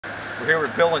We're here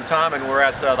with Bill and Tom, and we're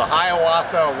at the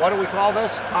Hiawatha. What do we call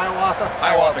this? Hiawatha?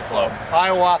 Hiawatha Club.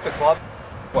 Hiawatha Club.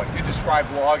 What, you describe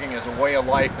logging as a way of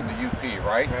life in the UP,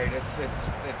 right? Right. It's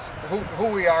who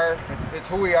we are. It's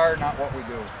who we are, not what we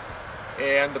do.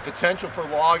 And the potential for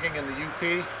logging in the UP,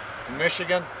 in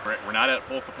Michigan. We're not at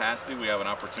full capacity. We have an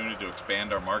opportunity to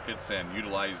expand our markets and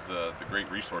utilize the great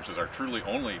resources, our truly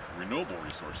only renewable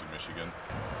resource in Michigan.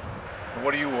 And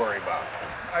what do you worry about?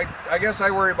 I guess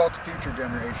I worry about the future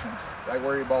generations. I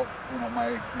worry about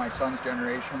my son's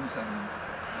generations and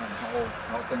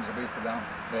how things will be for them.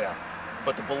 Yeah,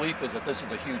 but the belief is that this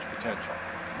is a huge potential.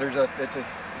 It's a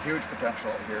huge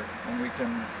potential out here, and we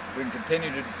can continue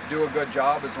to do a good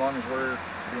job as long as we're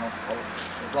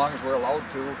allowed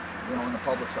to, in the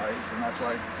publicized, and that's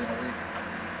why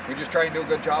we just try and do a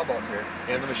good job out here.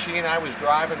 And the machine I was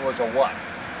driving was a what?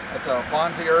 It's a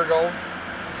Ponzi Ergo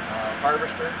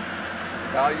harvester,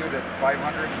 valued at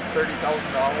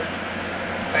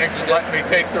 $530,000. Thanks for letting me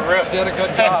take the risk. You did a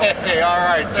good job. Hey, all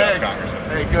right, Good job, thanks. Congressman.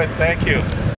 Hey, good, thank you.